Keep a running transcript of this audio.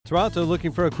Toronto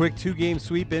looking for a quick two-game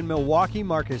sweep in Milwaukee.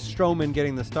 Marcus Stroman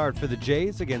getting the start for the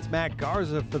Jays against Matt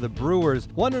Garza for the Brewers.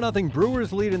 1-0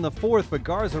 Brewers lead in the fourth, but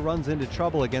Garza runs into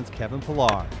trouble against Kevin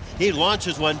Pillar. He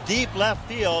launches one deep left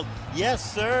field.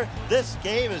 Yes, sir, this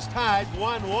game is tied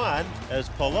 1-1 as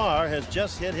Pillar has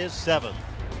just hit his seventh.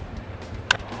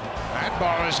 That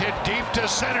ball is hit deep to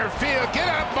center field. Get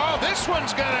up, ball. This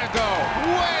one's gonna go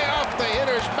way off the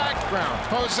hitter's background.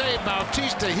 Jose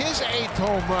Bautista, his 8th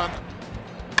home run.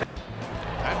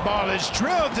 That ball is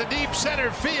drilled to deep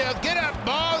center field. Get up,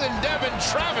 ball, and Devin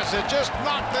Travis has just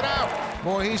knocked it out.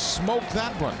 Boy, he smoked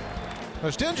that one.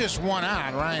 There's still just one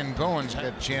out. Ryan Goins had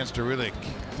a chance to really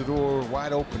keep the door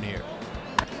wide open here.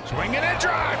 Swinging a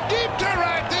drive deep to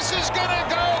right. This is gonna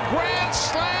go grand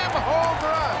slam home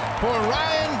run for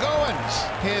Ryan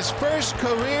Goins. His first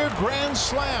career grand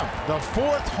slam. The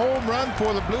 4th home run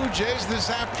for the Blue Jays this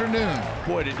afternoon.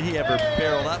 Boy, did he ever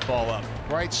barrel that ball up.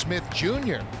 Dwight Smith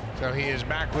Jr. So he is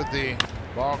back with the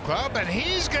ball club, and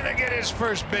he's going to get his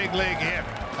first big league hit.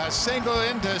 A single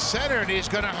into center, and he's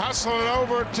going to hustle it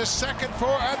over to second for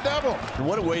a double.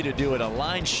 What a way to do it. A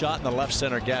line shot in the left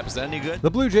center gap. Is that any good? The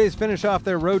Blue Jays finish off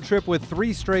their road trip with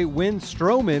 3 straight wins.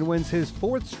 Stroman wins his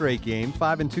 4th straight game.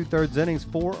 5 2/3 innings,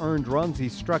 4 earned runs. He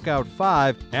struck out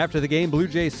 5. After the game, Blue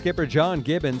Jays skipper John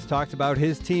Gibbons talked about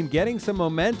his team getting some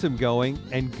momentum going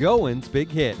and Goins' big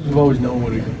hit. We've always known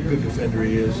what a good defender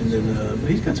he is, and then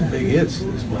he's got some big hits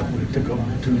this month when he took over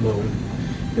too low.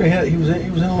 You know, he was in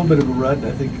a little bit of a rut, and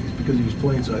I think it's because he was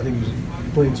playing so. I think he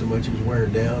was playing so much he was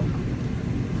wearing down.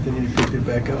 Then he picked it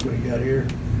back up when he got here.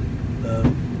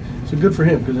 So good for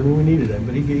him because I mean we needed him,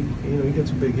 but he got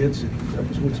some big hits. It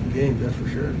helped us win some games, that's for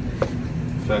sure.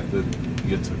 The fact that he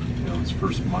gets his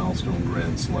first milestone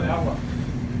grand slam,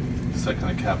 does that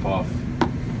kind of cap off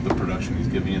the production he's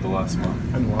giving you the last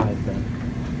month? And live then.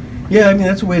 Yeah, I mean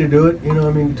that's a way to do it. You know,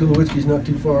 I mean Tulowitzki's not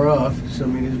too far off, so I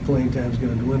mean his playing time's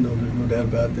going to dwindle. There's no doubt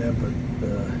about that. But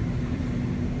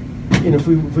you know, if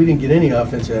we didn't get any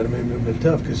offense out of him, it would have been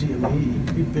tough because he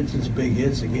pitched some big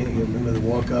hits again. You remember the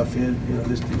walk-off hit? You know,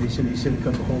 he said a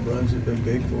couple home runs that have been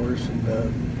big for us. And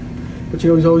but you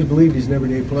know, he's always believed he's an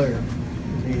everyday player.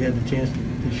 He had the chance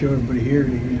to show everybody here,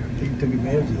 and he took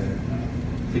advantage of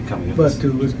that. But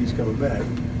Tulowitzki's coming back.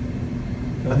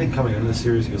 I think coming into the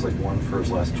series, he was like 1 for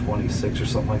his last 26 or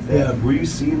something like that. Yeah. Were you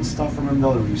seeing stuff from him,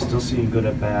 though? Were you still seeing good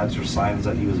at-bats or signs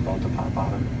that he was about to pop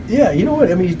out of it? Yeah, you know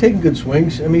what? I mean, he's taking good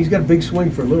swings. I mean, he's got a big swing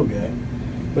for a little guy,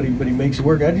 but he makes it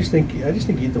work. I just think he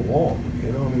hit the wall.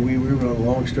 You know, I mean, we were on a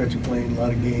long stretch of playing a lot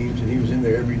of games, and he was in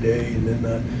there every day. And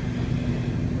then,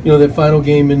 you know, that final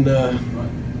game in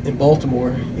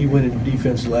Baltimore, he went into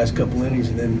defense the last couple innings,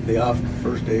 and then the off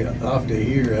day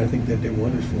here. I think that did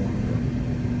wonders for him.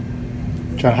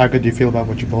 John, how good do you feel about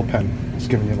what your bullpen has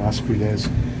given you the last few days?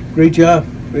 Great job.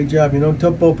 You know,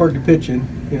 tough ballpark to pitch in.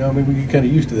 You know, I mean, we get kind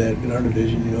of used to that in our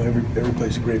division. You know, every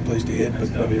place is a great place to hit,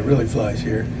 but I mean, it really flies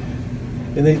here.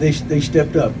 And they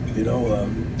stepped up. You know,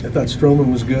 I thought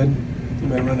Stroman was good. He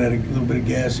might run out a little bit of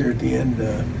gas there at the end.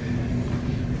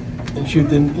 And shoot,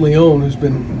 then Leon, who's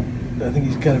been, I think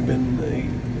he's kind of been,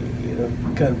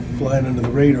 kind of flying under the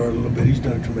radar a little bit. He's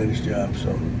done a tremendous job.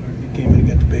 So. Came in and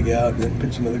got the big out, and then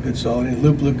pitched another good solid. And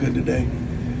Loop looked good today.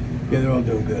 Yeah, they're all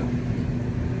doing good.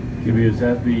 Jimmy, is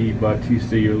that the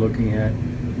Bautista you're looking at?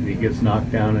 He gets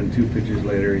knocked down, and 2 pitches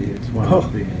later, he hits one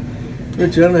off the end.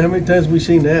 Rich, I don't know how many times we've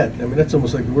seen that. I mean, that's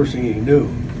almost like the worst thing you can do.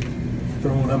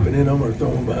 Throw one up and in him or throw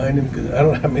one behind him. Because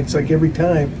I mean, it's like every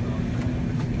time.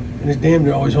 And it's damn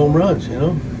near always home runs, you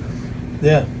know?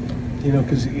 Yeah. You know,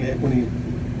 because when he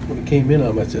came in on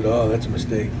him, I said, oh, that's a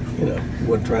mistake. You know, he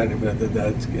wasn't trying to, but I thought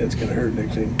that's going to hurt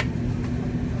next thing.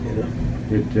 You know.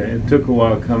 It took a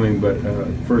while coming, but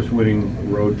first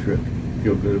winning road trip.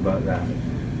 Feel good about that.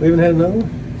 We haven't had another one?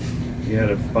 You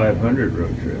had a 500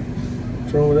 road trip.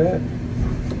 What's wrong with that?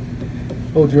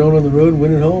 Hold your own on the road and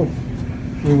win at home.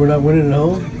 I mean, we're not winning at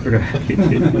home? Right.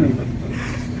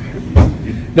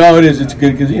 No, it is. It's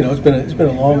good because, you know, it's been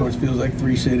a long one. It feels like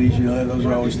 3 cities. You know, those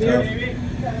are always tough.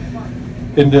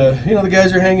 And, you know, the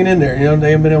guys are hanging in there. You know,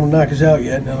 they haven't been able to knock us out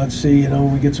yet. Now let's see, you know,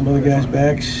 when we get some other guys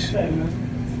back,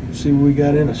 see what we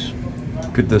got in us.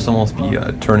 Could this almost be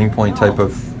a turning point type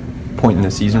of point in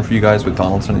the season for you guys with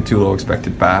Donaldson and Tulo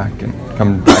expected back and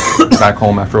coming back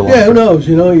home after a long Yeah, who knows?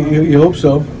 You know, you hope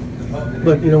so.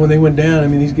 But, you know, when they went down, I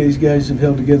mean, these guys have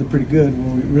held together pretty good.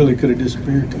 When we really could have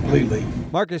disappeared completely.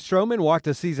 Marcus Stroman walked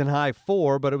a season-high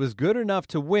 4, but it was good enough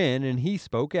to win, and he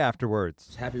spoke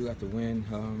afterwards. Happy we got the win.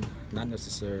 Not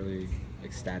necessarily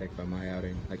ecstatic by my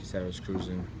outing. Like you said, I was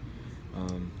cruising.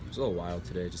 It was a little wild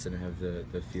today. Just didn't have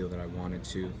the feel that I wanted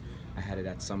to. I had it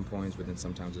at some points, but then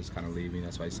sometimes it's kind of leaving.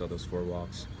 That's why you saw those 4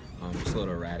 walks. just a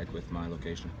little erratic with my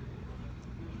location.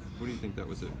 What do you think that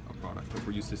was a product of?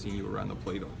 We're used to seeing you around the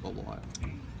plate a lot.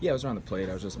 Yeah, I was around the plate.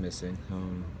 I was just missing.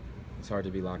 It's hard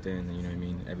to be locked in, you know what I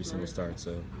mean, every single start.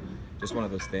 So just one of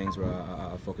those things where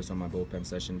I'll focus on my bullpen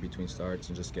session between starts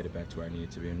and just get it back to where I need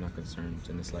it to be. I'm not concerned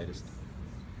in the slightest.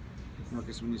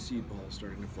 Marcus, when you see balls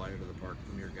starting to fly out of the park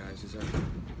from your guys, does that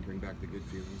bring back the good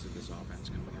feelings of this offense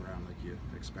coming around like you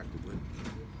expected would?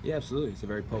 Yeah, absolutely. It's a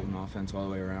very potent offense all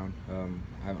the way around.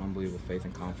 I have unbelievable faith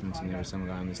and confidence in every single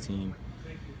guy on this team.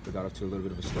 We got off to a little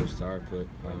bit of a slow start, but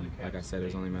like I said, it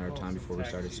was only a matter of time before we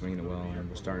started swinging it well, and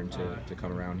we're starting to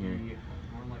come around here.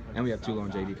 And we have Tulo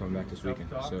and JD coming back this weekend,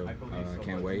 so I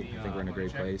can't wait. I think we're in a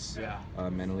great place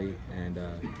mentally, and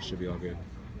it should be all good.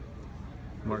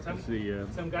 Marcus,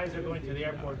 some guys are going to the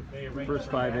airport. First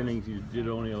 5 innings, you did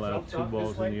only allow 2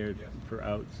 balls in the air for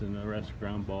outs, and the rest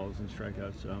ground balls and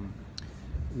strikeouts.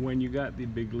 When you got the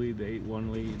big lead, the 8-1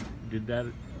 lead, did that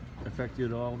affect you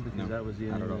at all? Because that was the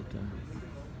end of it.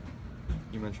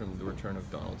 You mentioned the return of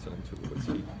Donaldson and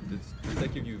Tulowitzki. Does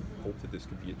that give you hope that this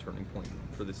could be a turning point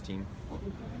for this team?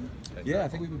 Yeah, I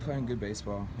think we've been playing good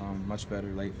baseball, much better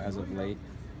as of late.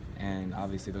 And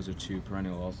obviously those are 2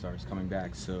 perennial all-stars coming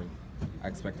back, so I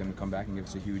expect them to come back and give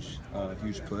us a huge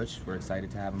push. We're excited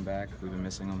to have them back. We've been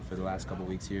missing them for the last couple of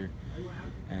weeks here,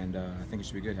 and I think it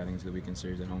should be good heading into the weekend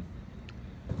series at home.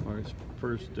 Marcus,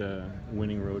 first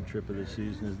winning road trip of the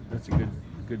season. That's a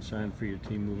good sign for your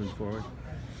team moving forward.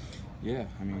 Yeah,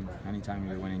 I mean, anytime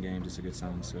you're winning games, it's a good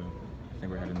sign. So I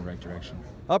think we're heading in the right direction.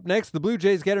 Up next, the Blue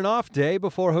Jays get an off day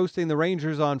before hosting the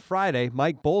Rangers on Friday.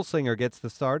 Mike Bolsinger gets the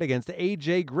start against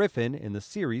A.J. Griffin in the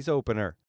series opener.